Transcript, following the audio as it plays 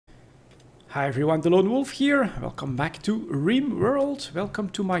Hi everyone, delonewolf here. Welcome back to Rimworld. Welcome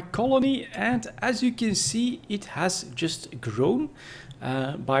to my colony, and as you can see, it has just grown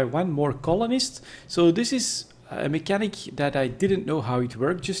by one more colonist. So this is a mechanic that I didn't know how it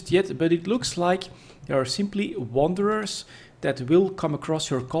worked just yet, but it looks like there are simply wanderers that will come across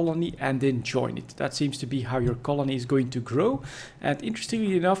your colony and then join it. That seems to be how your colony is going to grow. And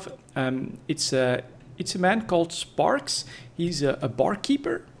interestingly enough, it's a man called Sparks. He's a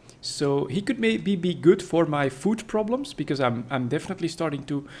barkeeper. So he could maybe be good for my food problems, because I'm definitely starting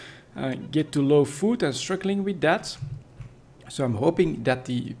to get to low food and struggling with that. So I'm hoping that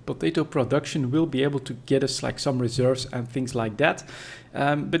the potato production will be able to get us like some reserves and things like that.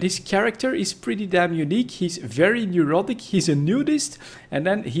 But his character is pretty damn unique. He's very neurotic, he's a nudist, and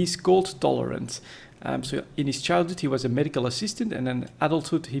then he's cold tolerant. So in his childhood he was a medical assistant, and in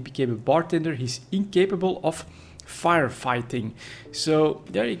adulthood he became a bartender. He's incapable of firefighting. So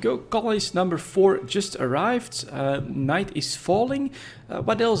there you go, colonist number 4 just arrived. Night is falling.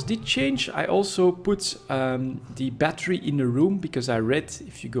 What else did change? I also put the battery in the room, because I read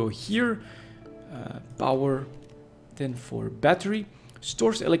if you go here, power, then for battery,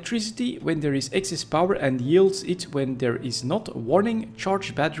 stores electricity when there is excess power and yields it when there is not. Warning,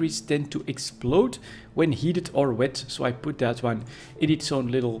 charged batteries tend to explode when heated or wet. So I put that one in its own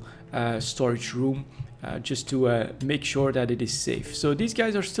little storage room, just to make sure that it is safe. So these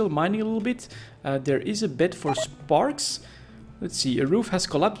guys are still mining a little bit. There is a bed for Sparks. Let's see, a roof has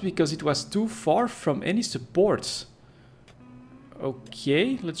collapsed because it was too far from any supports.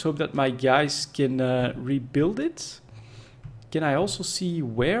 Okay, let's hope that my guys can rebuild it. Can I also see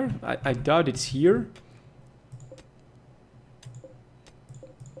where? I doubt it's here.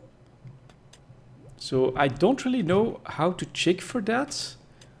 So I don't really know how to check for that.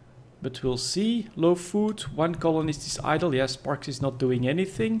 But we'll see. Low food, one colonist is idle. Yes, Sparks is not doing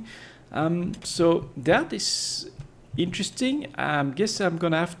anything. So that is interesting. Guess I'm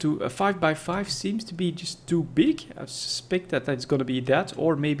gonna have to, a 5x5 seems to be just too big. I suspect that it's gonna be that,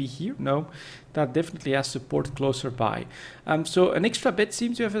 or maybe here. No, that definitely has support closer by. So an extra bed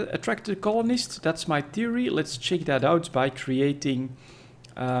seems to have attracted a colonist. That's my theory. Let's check that out by creating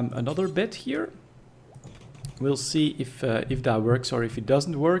another bed here. We'll see if that works or if it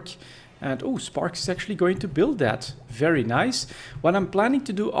doesn't work. And oh, Sparks is actually going to build that. Very nice. What I'm planning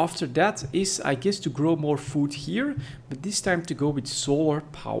to do after that is, I guess, to grow more food here, but this time to go with solar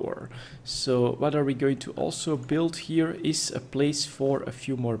power. So what are we going to also build here is a place for a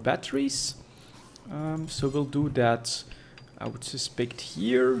few more batteries. So we'll do that, I would suspect,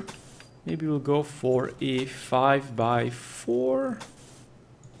 here. Maybe we'll go for a 5x4.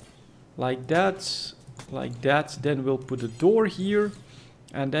 Like that. Like that. Then we'll put a door here,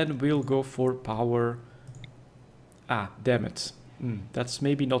 and then we'll go for power. Ah, damn it. That's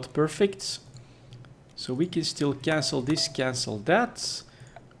maybe not perfect. So we can still cancel this, cancel that.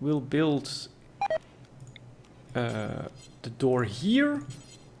 We'll build the door here,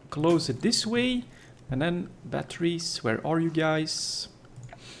 close it this way, and then batteries. Where are you guys?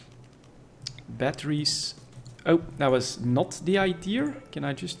 Batteries. Oh, that was not the idea. Can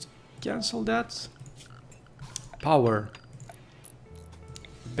I just cancel that? Power,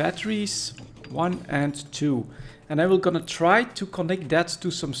 batteries 1 and 2, and I will gonna try to connect that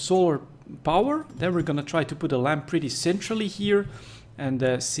to some solar power. Then we're gonna try to put a lamp pretty centrally here and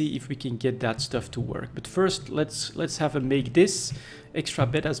see if we can get that stuff to work. But first, let's have a make this. Extra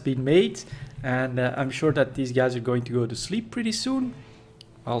bed has been made, and I'm sure that these guys are going to go to sleep pretty soon.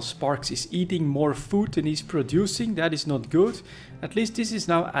 While Sparks is eating more food than he's producing. That is not good. At least this is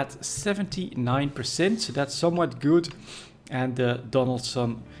now at 79%, so that's somewhat good. And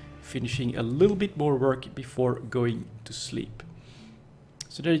Donaldson finishing a little bit more work before going to sleep.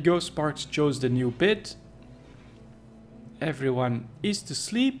 So there you go, Sparks chose the new bed. Everyone is to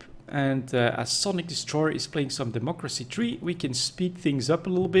sleep, and as Sonic Destroyer is playing some Democracy 3, we can speed things up a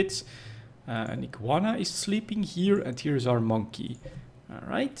little bit. An iguana is sleeping here, and here's our monkey.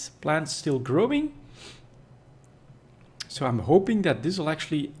 Alright, plants still growing. So I'm hoping that this will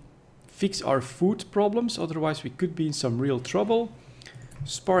actually fix our food problems, otherwise we could be in some real trouble.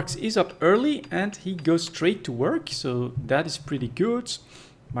 Sparks is up early and he goes straight to work, so that is pretty good.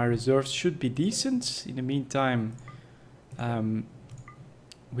 My reserves should be decent. In the meantime,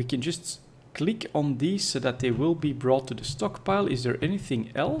 we can just click on these so that they will be brought to the stockpile. Is there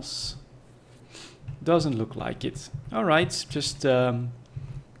anything else? Doesn't look like it. Alright, just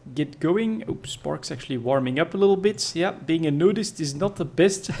get going. Oops, Sparks actually warming up a little bit. Yeah, being a nudist is not the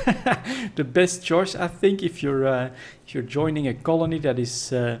best the best choice, I think, if you're joining a colony that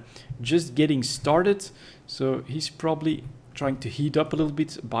is just getting started. So he's probably trying to heat up a little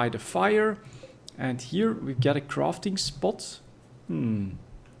bit by the fire. And here we've got a crafting spot.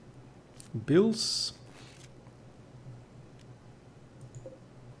 Bills.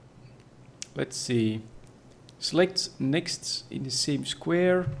 Let's see. Select next in the same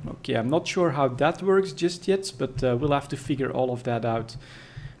square. Okay, I'm not sure how that works just yet, but we'll have to figure all of that out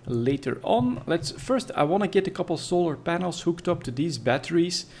later on. First, I want to get a couple solar panels hooked up to these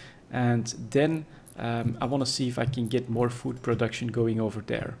batteries, and then I want to see if I can get more food production going over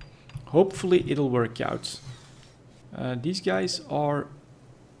there. Hopefully it'll work out. These guys are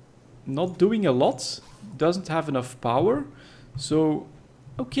not doing a lot, doesn't have enough power, so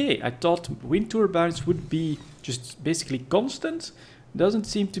okay, I thought wind turbines would be just basically constant. Doesn't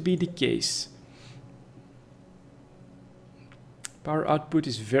seem to be the case. Power output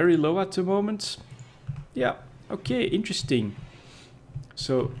is very low at the moment. Yeah, okay, interesting.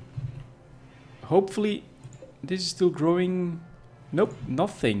 So hopefully this is still growing. Nope,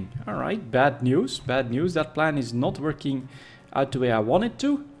 nothing. All right, bad news, bad news. That plan is not working out the way I want it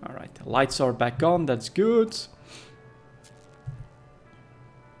to. All right, the lights are back on, that's good.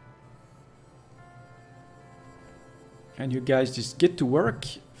 And you guys just get to work,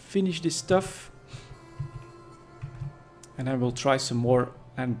 finish this stuff. And I will try some more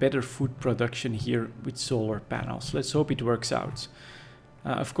and better food production here with solar panels. Let's hope it works out.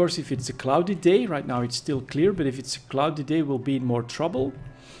 Of course, if it's a cloudy day, right now it's still clear, but if it's a cloudy day, we'll be in more trouble.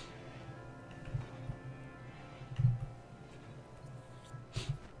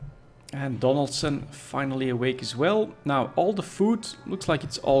 And Donaldson finally awake as well. Now, all the food looks like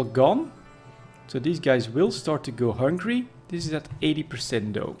it's all gone. So these guys will start to go hungry. This is at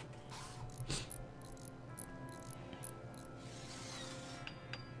 80% though.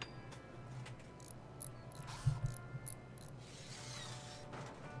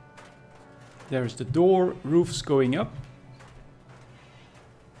 There's the door, roof's going up.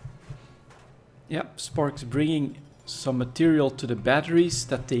 Yep, Spark's bringing some material to the batteries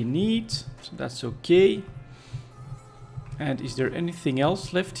that they need, so that's okay. And is there anything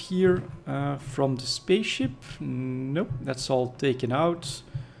else left here from the spaceship? Nope, that's all taken out.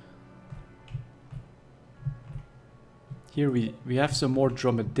 Here we have some more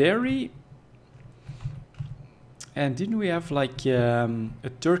dromedary. And didn't we have like a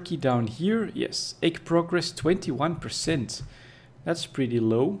turkey down here? Yes, egg progress 21%. That's pretty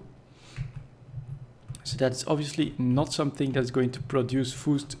low. So that's obviously not something that's going to produce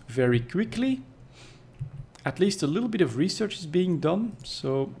food very quickly. At least a little bit of research is being done.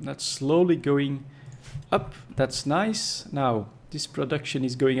 So that's slowly going up. That's nice. Now this production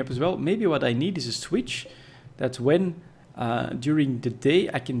is going up as well. Maybe what I need is a switch that when during the day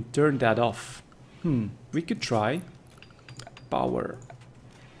I can turn that off. We could try power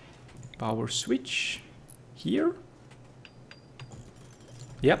switch here.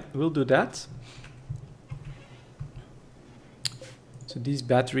 Yep, we'll do that. So these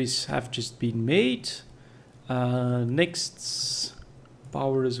batteries have just been made. Next,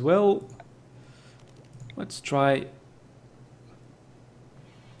 power as well. Let's try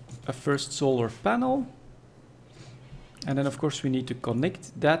a first solar panel. And then of course we need to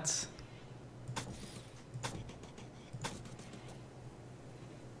connect that.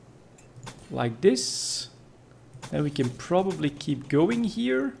 Like this. Then we can probably keep going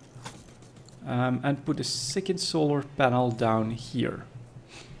here. And put a second solar panel down here.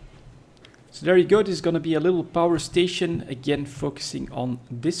 So there you go, this is going to be a little power station, again focusing on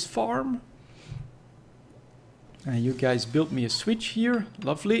this farm. And you guys built me a switch here,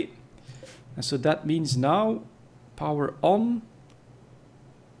 lovely. And so that means now, power on.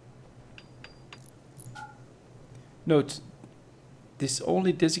 Note, this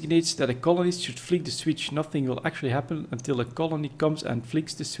only designates that a colonist should flick the switch. Nothing will actually happen until a colony comes and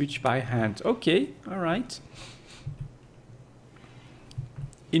flicks the switch by hand. Okay, alright.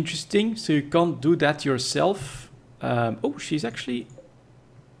 Interesting, so you can't do that yourself. Oh, she's actually...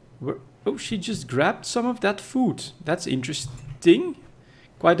 Oh, she just grabbed some of that food. That's interesting.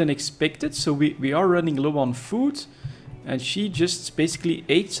 Quite unexpected. So we are running low on food. And she just basically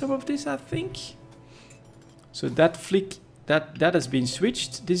ate some of this, I think. So that flick... That has been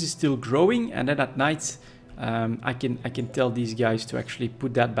switched. This is still growing, and then at night I can tell these guys to actually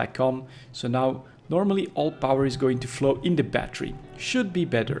put that back on. So now normally all power is going to flow in the battery. Should be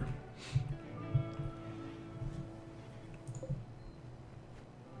better.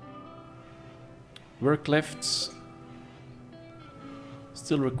 Work left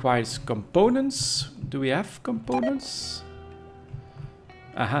still requires components. Do we have components?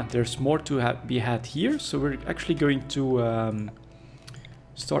 Aha, there's more to be had here, so we're actually going to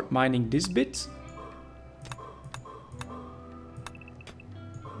start mining this bit.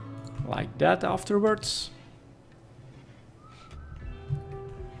 like that afterwards.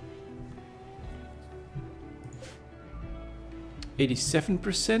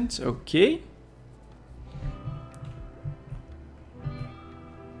 %87%, okay.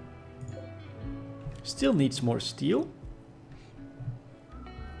 Still needs more steel.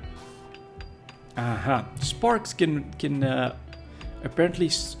 Aha, Sparks can apparently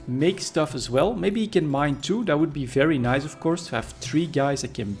make stuff as well. Maybe he can mine too. That would be very nice, of course, to have 3 guys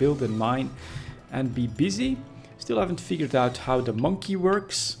that can build and mine and be busy. Still haven't figured out how the monkey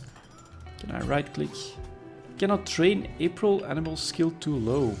works. Can I right click? Cannot train April, animal skill too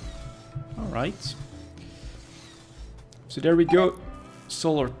low. Alright. So there we go.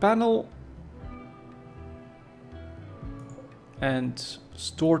 Solar panel. And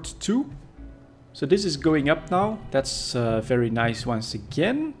stored 2. So this is going up now. That's very nice once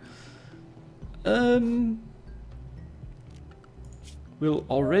again. We'll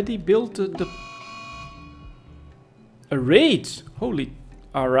already build a raid. Holy,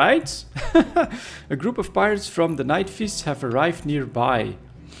 all right. A group of pirates from the Night Fists have arrived nearby.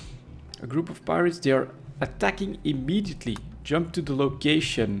 A group of pirates, they are attacking immediately. Jump to the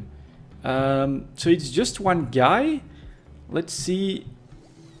location. So it's just one guy. Let's see.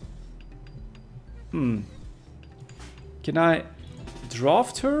 Can I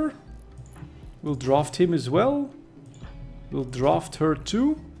draft her? We'll draft him as well. We'll draft her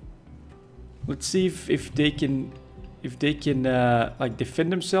too. Let's see if they can like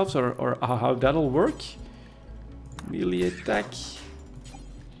defend themselves or how that'll work. Melee attack.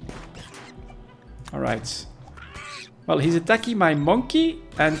 All right. Well, he's attacking my monkey,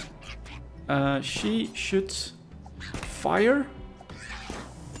 and she should fire.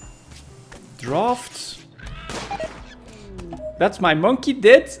 Draft. That's my monkey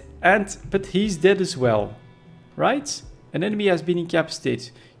dead, but he's dead as well, right? An enemy has been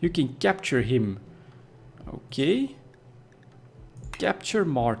incapacitated. You can capture him. Okay. Capture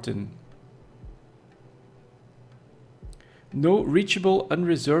Martin. No reachable,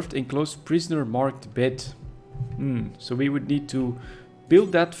 unreserved, enclosed prisoner marked bed. So we would need to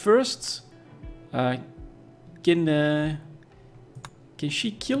build that first. Can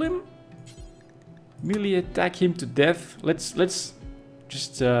she kill him? Melee attack him to death. Let's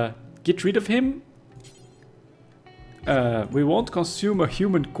just get rid of him. We won't consume a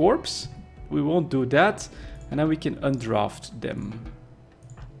human corpse. We won't do that. And then we can undraft them.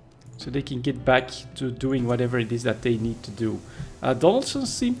 So they can get back to doing whatever it is that they need to do. Donaldson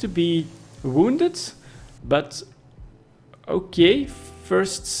seemed to be wounded. But okay.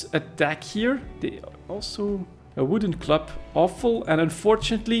 First attack here. They also... A wooden club. Awful. And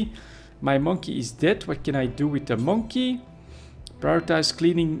unfortunately... My monkey is dead. What can I do with the monkey? Prioritize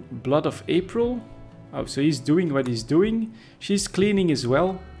cleaning blood of April. Oh, so he's doing what he's doing. She's cleaning as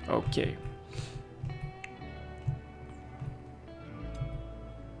well. Okay.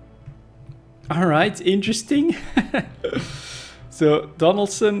 Alright, interesting. So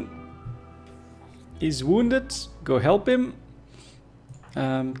Donaldson is wounded. Go help him.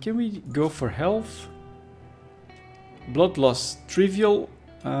 Can we go for health? Blood loss, trivial.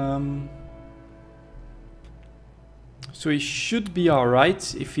 So he should be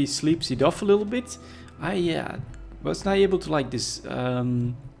alright if he sleeps it off a little bit. I was not able to like this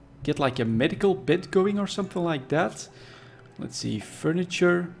get like a medical bed going or something like that. Let's see,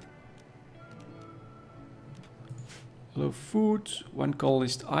 furniture. Low food, one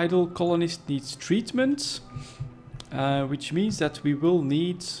colonist idle, colonist needs treatment. Which means that we will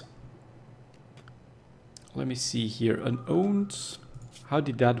need, let me see here, unowned. How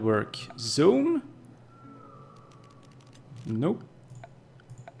did that work? Zone? Nope.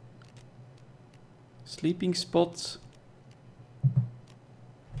 Sleeping spot.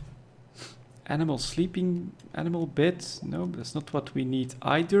 Animal sleeping, animal bed. No, that's not what we need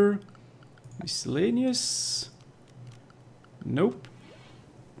either. Miscellaneous. Nope.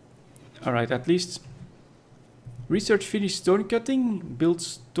 Alright, at least research finished stone cutting. Build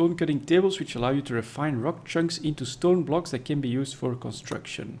stone cutting tables which allow you to refine rock chunks into stone blocks that can be used for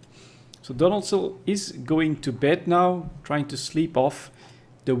construction. So Donaldson is going to bed now, trying to sleep off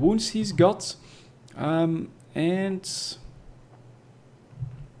the wounds he's got. And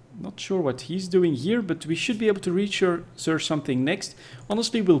not sure what he's doing here, but we should be able to research something next.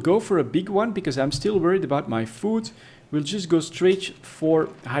 Honestly, we'll go for a big one because I'm still worried about my food. We'll just go straight for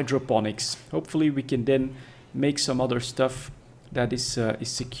hydroponics. Hopefully we can then make some other stuff that is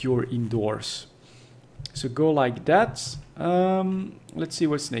secure indoors. So go like that. Let's see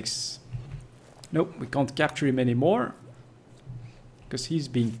what's next. Nope, we can't capture him anymore because he's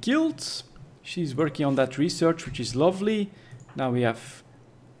being killed. She's working on that research, which is lovely. Now we have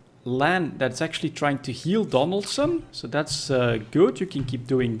LAN that's actually trying to heal Donaldson. So that's good. You can keep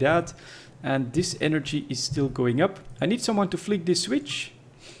doing that. And this energy is still going up. I need someone to flick this switch.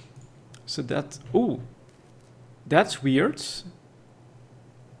 So that... Oh, that's weird.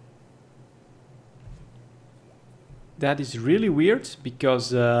 That is really weird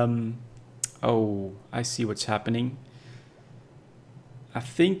because... oh, I see what's happening. I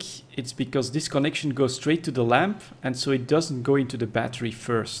think it's because this connection goes straight to the lamp and so it doesn't go into the battery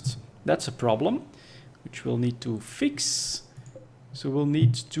first. That's a problem, which we'll need to fix. So we'll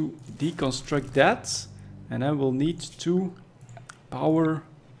need to deconstruct that and then we'll need to power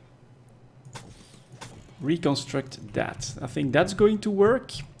reconstruct that. I think that's going to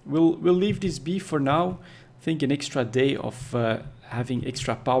work. We'll leave this be for now. I think an extra day of having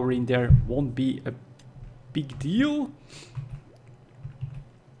extra power in there won't be a big deal.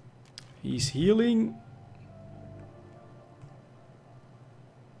 He's healing.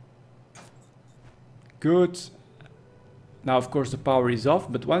 Good. Now, of course, the power is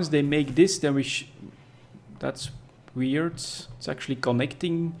off, but once they make this, then we that's weird. It's actually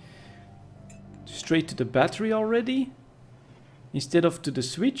connecting straight to the battery already, instead of to the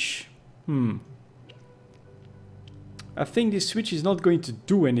switch. I think this switch is not going to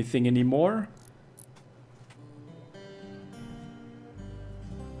do anything anymore.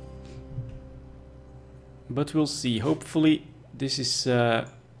 But we'll see. Hopefully this is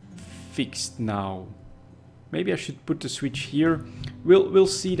fixed now. Maybe I should put the switch here. We'll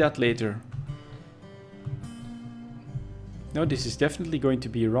see that later. No, this is definitely going to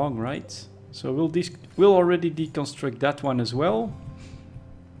be wrong, right? So we'll already deconstruct that one as well.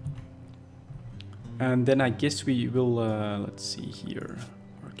 And then I guess we will, let's see here.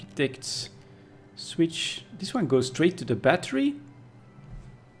 Architects, switch. This one goes straight to the battery,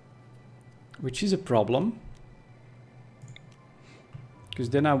 which is a problem.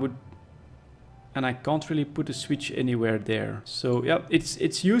 Because then I would, and I can't really put a switch anywhere there. So yeah,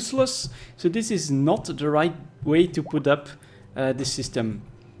 it's useless. So this is not the right way to put up the system.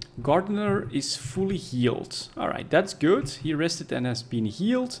 Gardener is fully healed. Alright, that's good. He rested and has been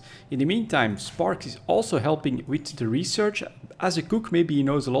healed. In the meantime, Sparks is also helping with the research. As a cook, maybe he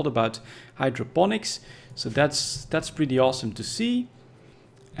knows a lot about hydroponics. So that's pretty awesome to see.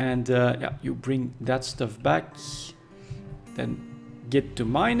 And yeah, you bring that stuff back. Then get to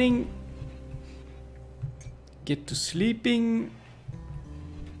mining. Get to sleeping.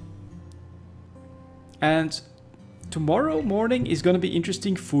 And tomorrow morning is going to be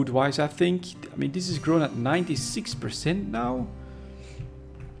interesting food-wise, I think. I mean, this is grown at 96% now.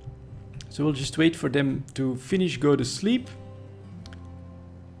 So we'll just wait for them to finish, go to sleep.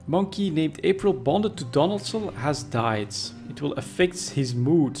 Monkey named April bonded to Donaldson has died. It will affect his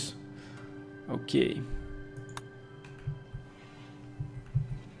mood. Okay.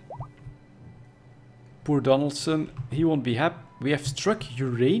 Poor Donaldson, he won't be happy. We have struck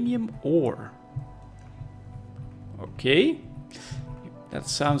uranium ore. Okay. That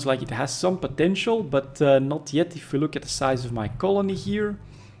sounds like it has some potential, but not yet if we look at the size of my colony here.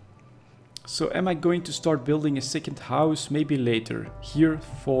 So am I going to start building a second house? Maybe later. Here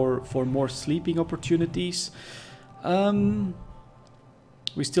for more sleeping opportunities.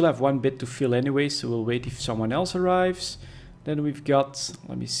 We still have one bed to fill anyway, so we'll wait if someone else arrives. Then we've got,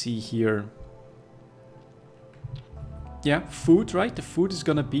 let me see here. Yeah, food, right? The food is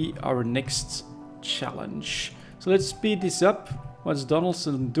gonna be our next challenge. So let's speed this up. What's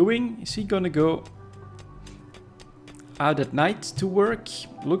Donaldson doing? Is he gonna go out at night to work?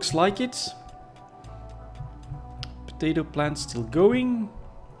 Looks like it. Potato plant still going.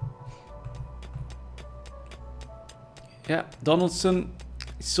 Yeah, Donaldson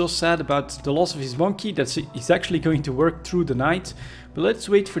is so sad about the loss of his monkey that he's actually going to work through the night. But let's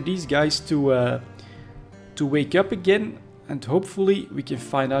wait for these guys to wake up again, and hopefully we can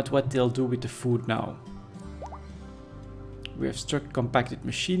find out what they'll do with the food now. We have struck compacted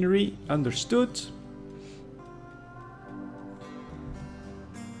machinery, understood.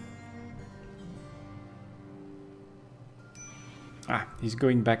 Ah, he's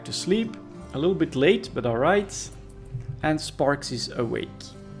going back to sleep. A little bit late, but alright. And Sparks is awake.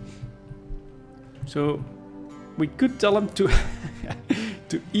 So we could tell him to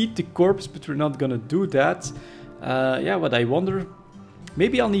to eat the corpse, but we're not gonna do that. Yeah, but I wonder,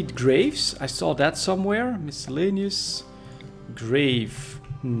 maybe I'll need graves. I saw that somewhere. Miscellaneous grave.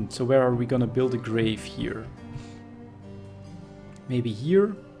 So where are we gonna build a grave here? Maybe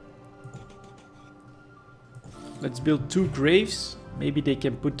here. Let's build 2 graves. Maybe they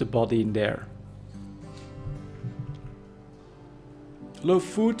can put the body in there. Low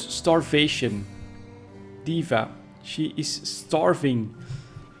food, starvation. Diva, she is starving.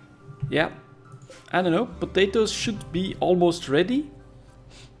 Yeah, I don't know, potatoes should be almost ready.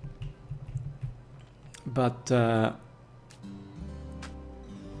 But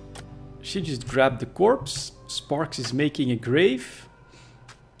she just grabbed the corpse. Sparks is making a grave.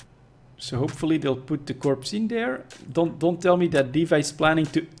 So hopefully they'll put the corpse in there. Don't tell me that Diva is planning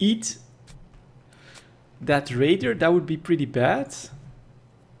to eat that raider. That would be pretty bad.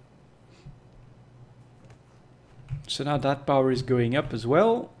 So now that power is going up as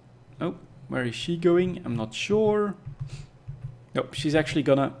well. Oh, where is she going? I'm not sure. Nope, she's actually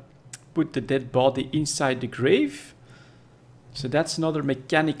gonna put the dead body inside the grave. So that's another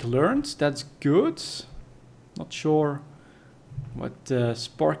mechanic learned. That's good. Not sure what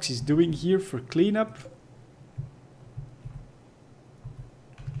Sparks is doing here for cleanup.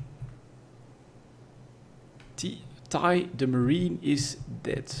 Ty the Marine is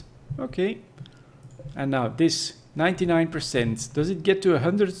dead. Okay. And now this 99%. Does it get to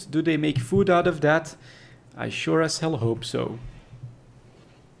 100? Do they make food out of that? I sure as hell hope so.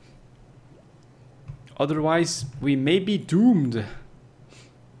 Otherwise, we may be doomed.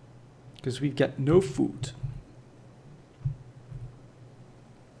 Because we've got no food.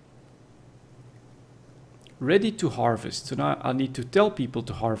 Ready to harvest. So now I need to tell people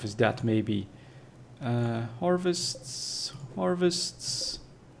to harvest that maybe. Harvests.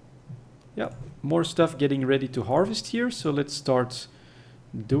 Yeah, more stuff getting ready to harvest here. So let's start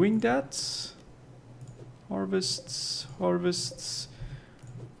doing that. Harvests.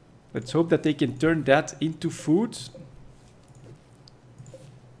 Let's hope that they can turn that into food.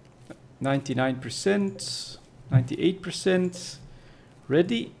 99%, 98%.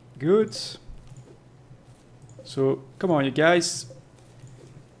 Ready, good. So come on, you guys.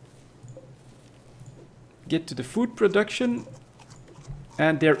 Get to the food production.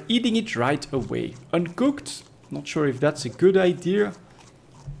 And they're eating it right away. Uncooked, not sure if that's a good idea.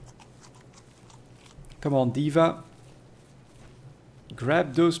 Come on, Diva.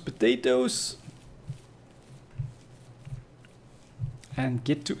 Grab those potatoes and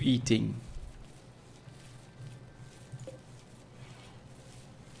get to eating.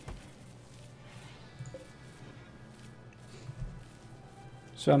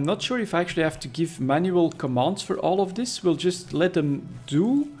 So I'm not sure if I actually have to give manual commands for all of this. We'll just let them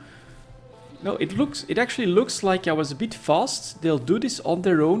do. No, it actually looks like I was a bit fast. They'll do this on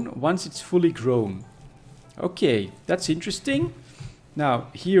their own once it's fully grown. Okay, that's interesting. Now,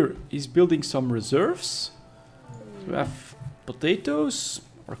 here is building some reserves. So we have potatoes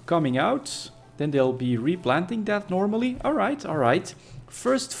are coming out. Then they'll be replanting that normally. All right.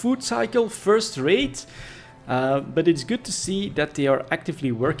 First food cycle, first rate. But it's good to see that they are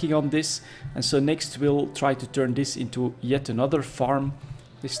actively working on this. And so next we'll try to turn this into yet another farm.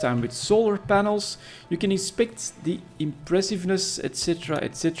 This time with solar panels. You can inspect the impressiveness, etc.,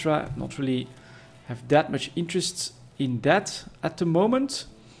 etc. Not really have that much interest in that at the moment,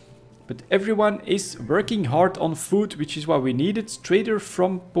 but everyone is working hard on food, which is what we needed. Trader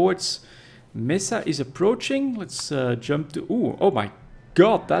from Poets Mesa is approaching. Let's jump to... oh my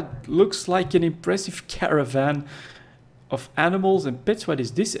god, that looks like an impressive caravan of animals and pets. What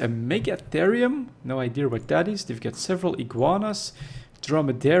is this? A megatherium? No idea what that is. They've got several iguanas,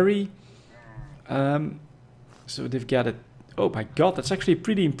 dromedary. So they've got a... oh my god, that's actually a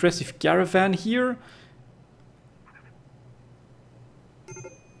pretty impressive caravan here.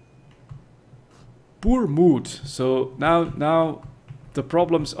 Poor mood. So now the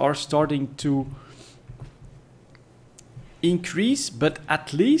problems are starting to increase, but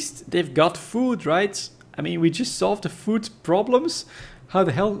at least they've got food, right? I mean, we just solved the food problems. How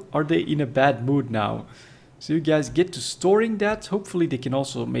the hell are they in a bad mood now? So you guys get to storing that. Hopefully they can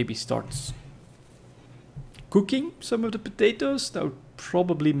also maybe start cooking some of the potatoes. That would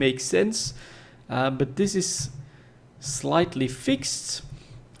probably make sense. But this is slightly fixed.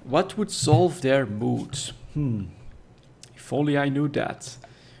 What would solve their mood? If only I knew that.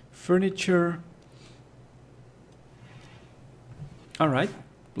 Furniture. Alright.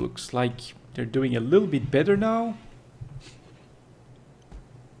 Looks like they're doing a little bit better now.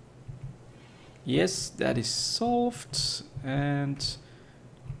 Yes, that is solved. And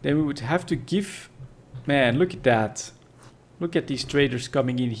then we would have to give... man, look at that. Look at these traders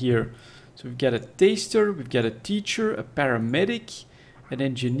coming in here. So we've got a taster, we've got a teacher, a paramedic, an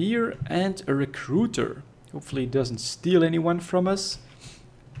engineer, and a recruiter. Hopefully it doesn't steal anyone from us.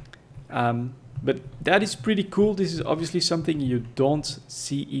 But that is pretty cool. This is obviously something you don't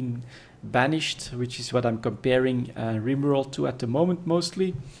see in Banished, which is what I'm comparing Rimworld to at the moment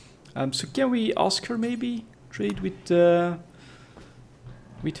mostly. So can we ask her maybe? Trade with her?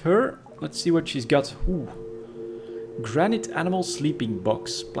 Let's see what she's got. Ooh. Granite animal sleeping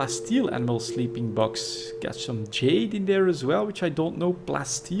box. Plasteel animal sleeping box. Got some jade in there as well, which I don't know.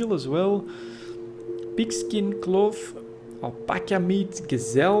 Plasteel as well. Pigskin cloth. Alpaca meat.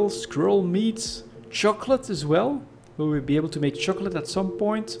 Gazelle. Squirrel meat. Chocolate as well. Will we be able to make chocolate at some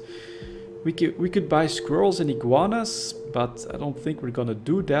point? We could buy squirrels and iguanas, but I don't think we're gonna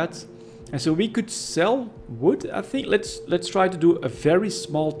do that. And so we could sell wood, I think. Let's try to do a very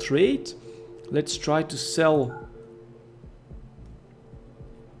small trade. Let's try to sell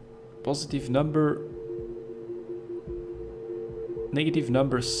positive number, negative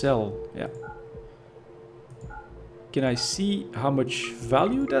number, sell. Yeah. Can I see how much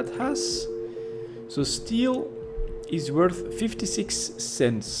value that has? So steel is worth 56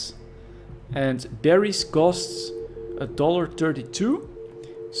 cents. And berries costs $1.32.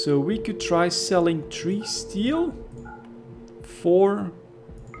 So we could try selling 3 steel for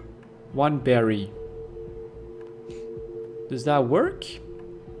 1 berry. Does that work?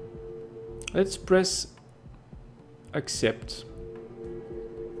 Let's press accept.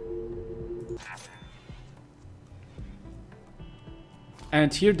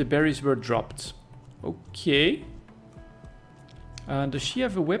 And here the berries were dropped. Okay. Does she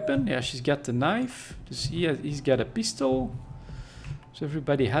have a weapon? Yeah, she's got the knife. He's got a pistol. So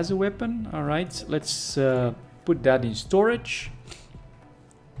everybody has a weapon. Alright, let's put that in storage.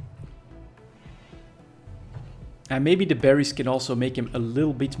 And maybe the berries can also make him a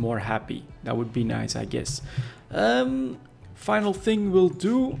little bit more happy. That would be nice, I guess. Final thing we'll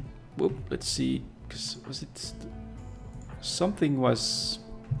do... Whoop, let's see. Was it... Something was...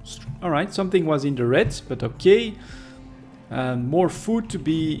 Alright, something was in the red, but okay. More food to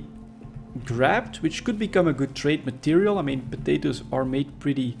be grabbed, which could become a good trade material. I mean, potatoes are made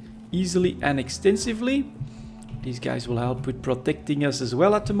pretty easily and extensively. These guys will help with protecting us as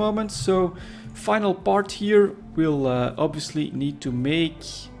well at the moment. So, final part here, we'll obviously need to make...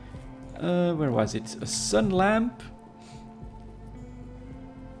 where was it? A sun lamp.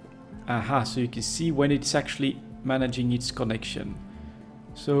 Aha, so you can see when it's actually managing its connection.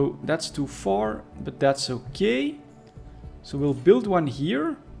 So, that's too far, but that's okay. So we'll build one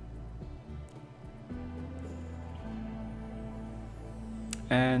here.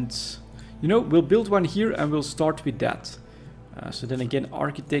 And, you know, we'll build one here and we'll start with that. So then again,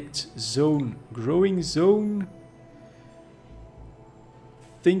 architect zone, growing zone.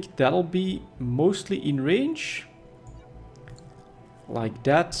 Think that'll be mostly in range. Like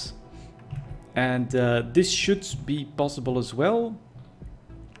that. And this should be possible as well.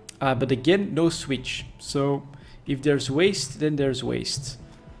 But again, no switch. So... if there's waste, then there's waste.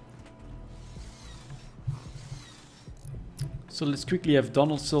 So let's quickly have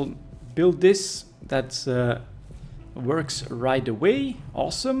Donaldson build this. That works right away.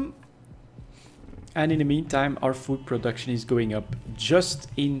 Awesome. And in the meantime, our food production is going up just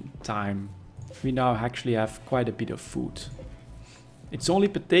in time. We now actually have quite a bit of food. It's only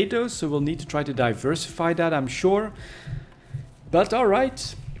potatoes, so we'll need to try to diversify that, I'm sure. But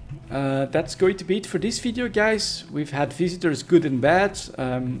alright. That's going to be it for this video, guys. We've had visitors, good and bad.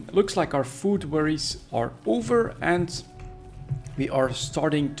 Looks like our food worries are over and we are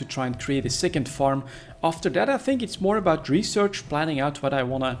starting to try and create a second farm. After that, I think it's more about research, planning out what I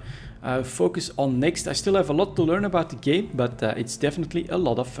want to focus on next. I still have a lot to learn about the game, but it's definitely a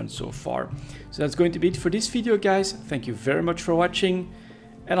lot of fun so far. So that's going to be it for this video, guys. Thank you very much for watching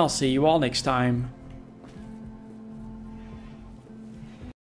and I'll see you all next time.